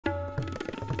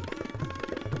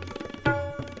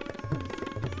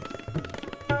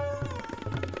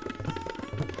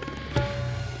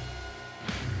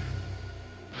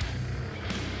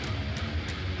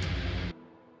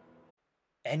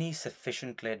Any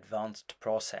sufficiently advanced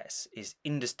process is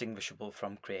indistinguishable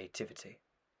from creativity.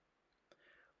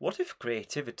 What if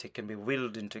creativity can be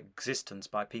willed into existence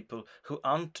by people who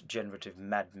aren't generative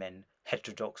madmen,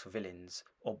 heterodox villains,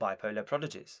 or bipolar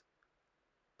prodigies?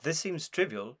 This seems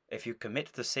trivial if you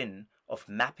commit the sin of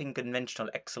mapping conventional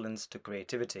excellence to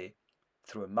creativity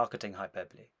through a marketing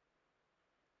hyperbole.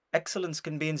 Excellence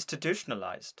can be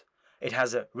institutionalized. It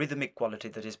has a rhythmic quality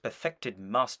that is perfected,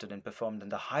 mastered, and performed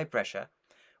under high pressure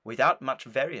without much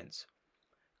variance.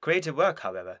 Creative work,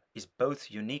 however, is both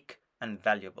unique and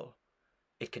valuable.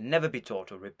 It can never be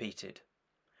taught or repeated.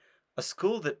 A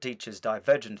school that teaches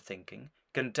divergent thinking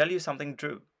can tell you something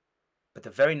true, but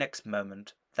the very next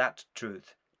moment, that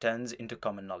truth turns into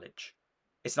common knowledge.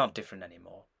 It's not different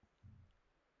anymore.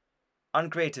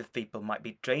 Uncreative people might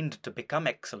be trained to become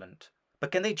excellent,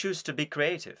 but can they choose to be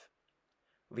creative?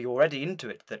 We already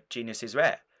intuit that genius is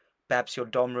rare. Perhaps your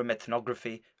dorm room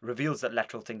ethnography reveals that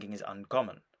lateral thinking is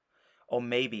uncommon. Or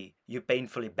maybe you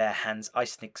painfully bear Hans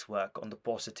Eisnick's work on the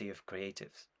paucity of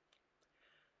creatives.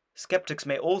 Skeptics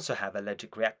may also have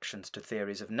allergic reactions to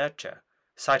theories of nurture,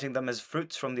 citing them as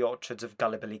fruits from the orchards of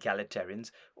gullible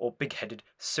egalitarians or big-headed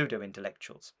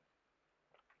pseudo-intellectuals.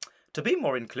 To be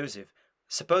more inclusive,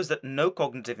 suppose that no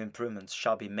cognitive improvements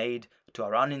shall be made to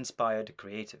our uninspired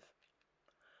creative.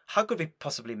 How could we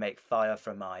possibly make fire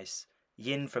from ice,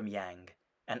 yin from yang,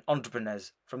 and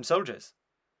entrepreneurs from soldiers?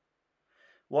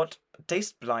 What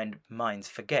taste-blind minds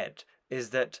forget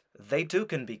is that they too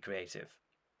can be creative,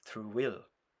 through will.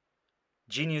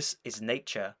 Genius is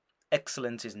nature,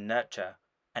 excellence is nurture,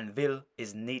 and will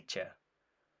is nature.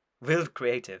 Willed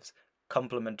creatives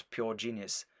complement pure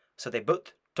genius, so they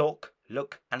both talk,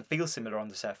 look, and feel similar on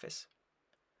the surface.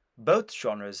 Both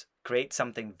genres create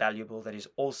something valuable that is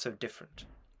also different.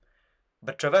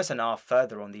 But traverse an hour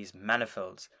further on these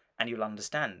manifolds, and you'll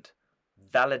understand.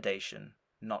 Validation,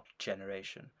 not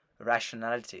generation.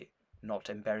 Rationality, not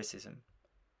empiricism.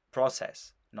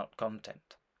 Process, not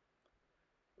content.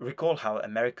 Recall how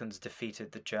Americans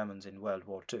defeated the Germans in World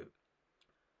War II.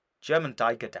 German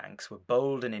Tiger tanks were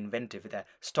bold and inventive with their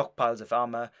stockpiles of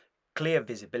armor, clear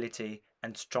visibility,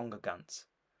 and stronger guns.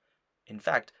 In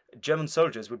fact, German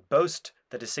soldiers would boast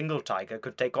that a single Tiger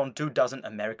could take on 24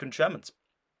 American Shermans.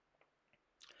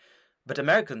 But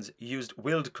Americans used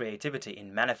willed creativity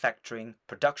in manufacturing,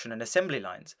 production, and assembly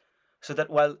lines, so that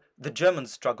while the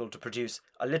Germans struggled to produce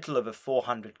a little over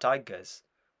 400 Tigers,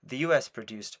 the US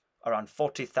produced around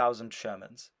 40,000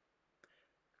 Shermans.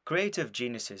 Creative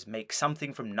geniuses make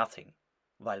something from nothing,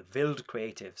 while willed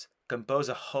creatives compose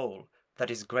a whole that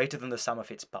is greater than the sum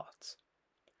of its parts.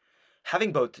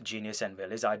 Having both genius and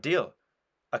will is ideal,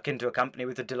 akin to a company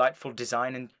with a delightful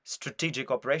design and strategic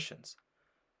operations.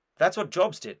 That's what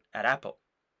Jobs did at Apple.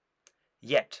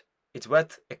 Yet, it's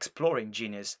worth exploring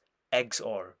genius, eggs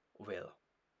or will.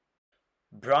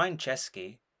 Brian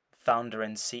Chesky, founder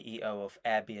and CEO of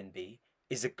Airbnb,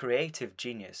 is a creative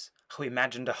genius who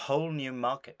imagined a whole new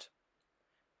market.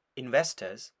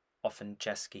 Investors, often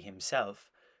Chesky himself,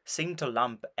 seem to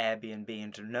lump Airbnb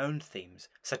into known themes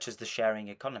such as the sharing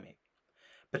economy.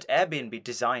 But Airbnb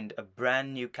designed a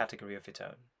brand new category of its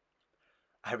own.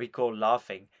 I recall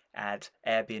laughing at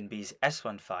Airbnb's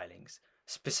S1 filings,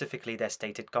 specifically their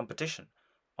stated competition,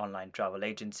 online travel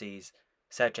agencies,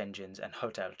 search engines, and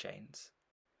hotel chains.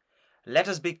 Let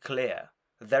us be clear,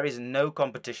 there is no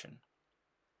competition.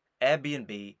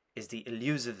 Airbnb is the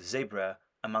elusive zebra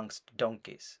amongst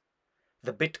donkeys,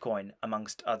 the Bitcoin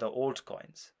amongst other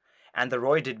altcoins, and the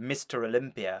roided Mr.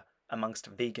 Olympia amongst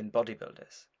vegan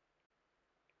bodybuilders.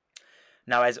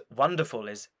 Now, as wonderful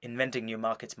as inventing new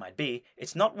markets might be,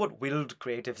 it's not what willed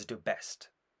creatives do best.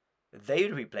 They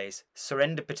replace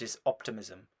serendipitous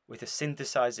optimism with a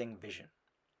synthesizing vision.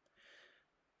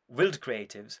 Willed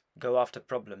creatives go after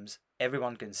problems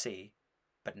everyone can see,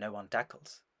 but no one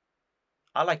tackles.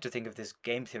 I like to think of this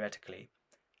game theoretically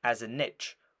as a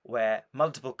niche where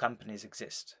multiple companies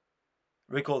exist.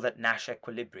 Recall that Nash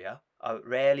equilibria are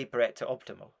rarely Pareto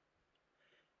optimal.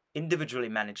 Individually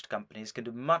managed companies can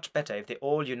do much better if they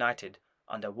all united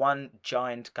under one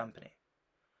giant company.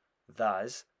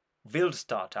 Thus, willed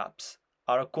startups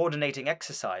are a coordinating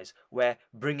exercise where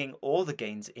bringing all the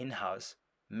gains in-house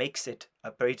makes it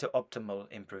a Pareto optimal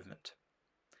improvement.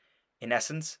 In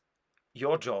essence,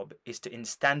 your job is to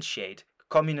instantiate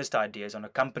communist ideas on a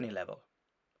company level.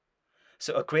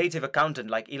 So a creative accountant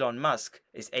like Elon Musk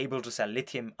is able to sell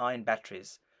lithium-ion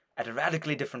batteries at a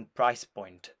radically different price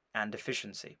point and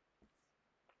efficiency.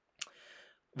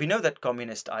 We know that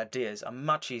communist ideas are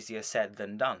much easier said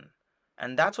than done,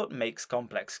 and that's what makes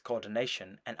complex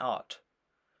coordination an art.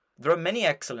 There are many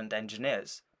excellent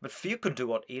engineers, but few could do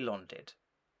what Elon did.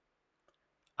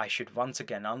 I should once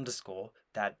again underscore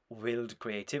that willed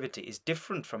creativity is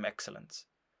different from excellence.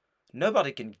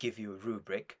 Nobody can give you a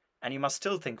rubric, and you must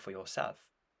still think for yourself.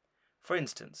 For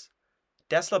instance,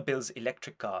 Tesla builds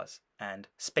electric cars and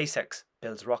SpaceX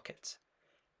builds rockets.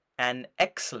 An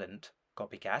excellent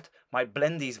copycat might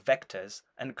blend these vectors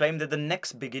and claim that the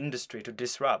next big industry to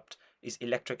disrupt is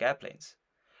electric airplanes,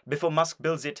 before Musk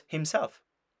builds it himself.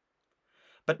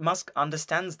 But Musk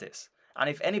understands this, and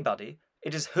if anybody,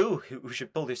 it is who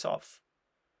should pull this off.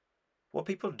 What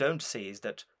people don't see is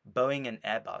that Boeing and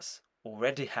Airbus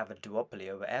already have a duopoly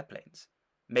over airplanes,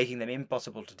 making them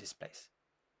impossible to displace.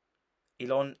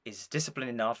 Elon is disciplined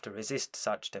enough to resist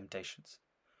such temptations.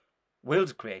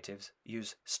 Willed creatives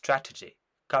use strategy,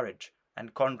 courage,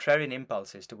 and contrarian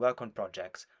impulses to work on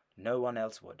projects no one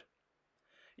else would.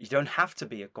 You don't have to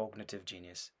be a cognitive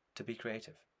genius to be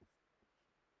creative.